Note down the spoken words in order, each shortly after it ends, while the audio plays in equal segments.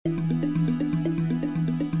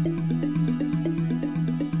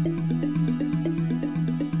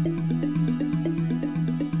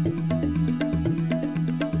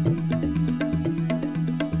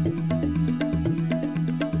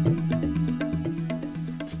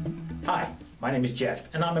Hi, my name is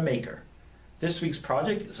Jeff and I'm a maker. This week's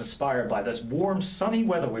project is inspired by this warm, sunny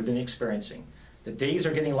weather we've been experiencing. The days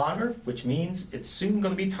are getting longer, which means it's soon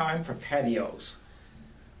going to be time for patios.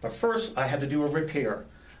 But first I had to do a repair.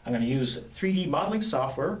 I'm going to use 3D modeling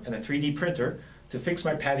software and a 3D printer to fix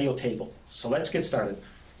my patio table. So let's get started.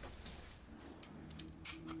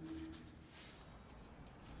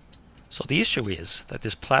 So the issue is that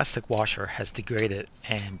this plastic washer has degraded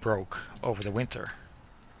and broke over the winter.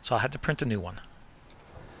 So I had to print a new one.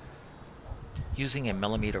 Using a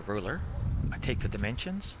millimeter ruler, I take the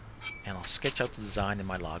dimensions and I'll sketch out the design in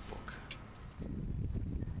my logbook.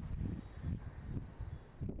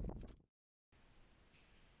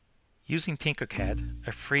 Using Tinkercad,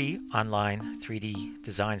 a free online 3D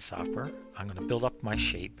design software, I'm going to build up my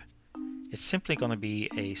shape. It's simply going to be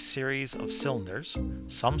a series of cylinders,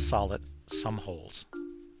 some solid, some holes.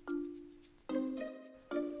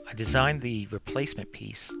 I designed the replacement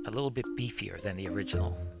piece a little bit beefier than the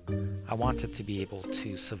original. I wanted to be able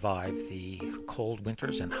to survive the cold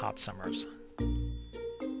winters and hot summers.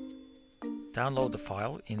 Download the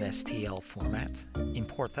file in STL format,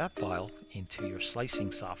 import that file into your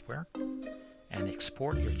slicing software, and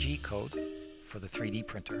export your G-code for the 3D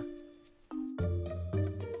printer.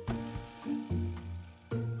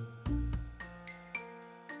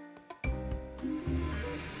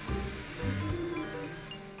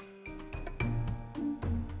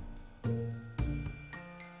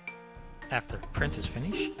 After print is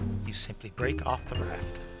finished, you simply break off the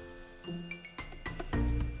raft.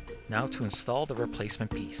 Now to install the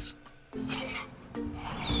replacement piece.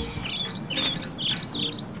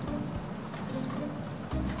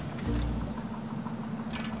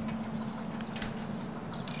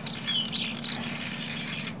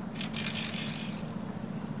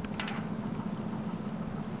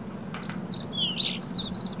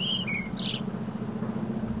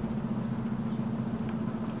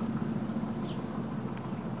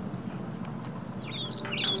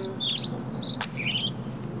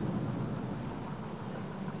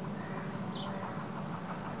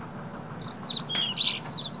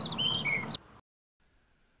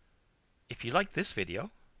 If you like this video,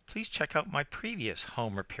 please check out my previous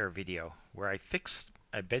home repair video where I fixed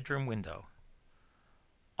a bedroom window.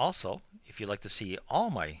 Also, if you'd like to see all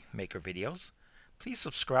my maker videos, please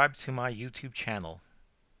subscribe to my YouTube channel.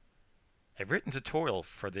 A written tutorial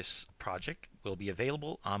for this project will be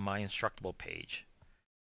available on my Instructable page.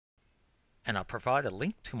 And I'll provide a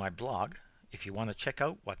link to my blog if you want to check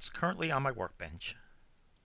out what's currently on my workbench.